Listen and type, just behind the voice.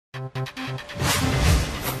Hey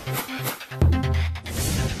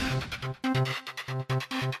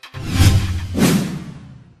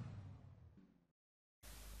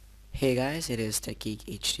guys, it is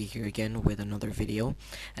TekGeekHD here again with another video,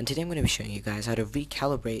 and today I'm going to be showing you guys how to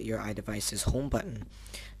recalibrate your iDevices home button.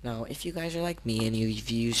 Now, if you guys are like me and you've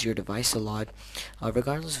used your device a lot,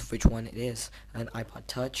 regardless of which one it is, an iPod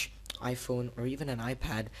Touch, iPhone, or even an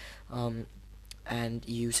iPad, and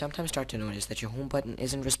you sometimes start to notice that your home button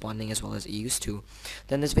isn't responding as well as it used to,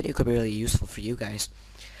 then this video could be really useful for you guys.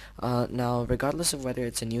 Now, regardless of whether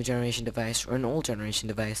it's a new generation device or an old generation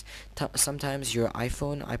device, sometimes your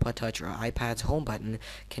iPhone, iPod Touch, or iPad's home button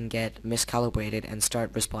can get miscalibrated and start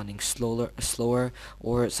responding slower,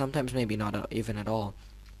 or sometimes maybe not even at all.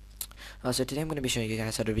 So today I'm going to be showing you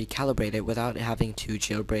guys how to recalibrate it without having to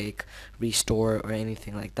jailbreak, restore, or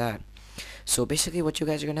anything like that. So basically what you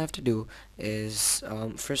guys are going to have to do is,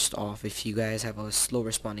 first off, if you guys have a slow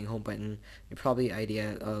responding home button, you're probably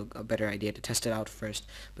a better idea to test it out first,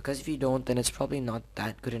 because if you don't, then it's probably not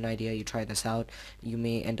that good an idea. You try this out, you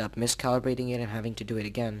may end up miscalibrating it and having to do it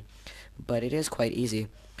again, but it is quite easy.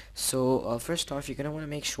 So first off, you're going to want to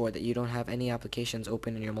make sure that you don't have any applications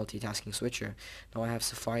open in your multitasking switcher. Now I have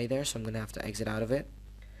Safari there, so I'm going to have to exit out of it.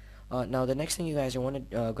 Now the next thing you guys are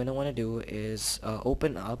gonna want to do is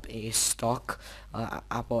open up a stock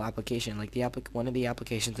Apple application, like one of the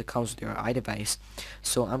applications that comes with your iDevice.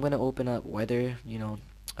 So I'm gonna open up Weather,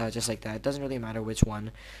 just like that. It doesn't really matter which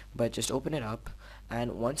one, but just open it up.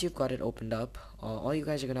 And once you've got it opened up, all you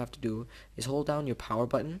guys are gonna have to do is hold down your power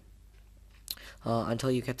button until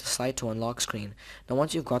you get the slide to unlock screen. Now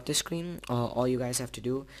once you've got this screen, all you guys have to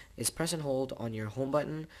do is press and hold on your home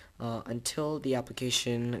button until the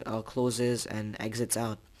application closes and exits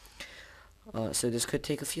out. So this could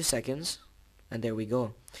take a few seconds, and there we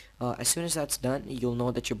go. As soon as that's done, you'll know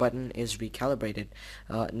that your button is recalibrated.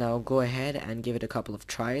 Now go ahead and give it a couple of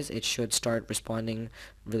tries. It should start responding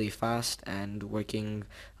really fast and working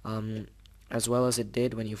as well as it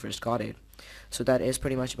did when you first got it. So that is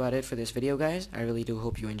pretty much about it for this video, guys. I really do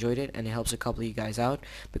hope you enjoyed it and it helps a couple of you guys out,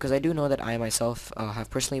 because I do know that I myself have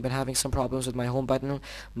personally been having some problems with my home button,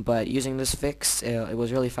 but using this fix, it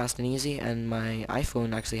was really fast and easy, and my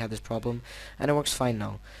iPhone actually had this problem and it works fine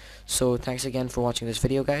now. So thanks again for watching this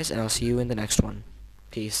video, guys, and I'll see you in the next one.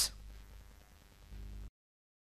 Peace.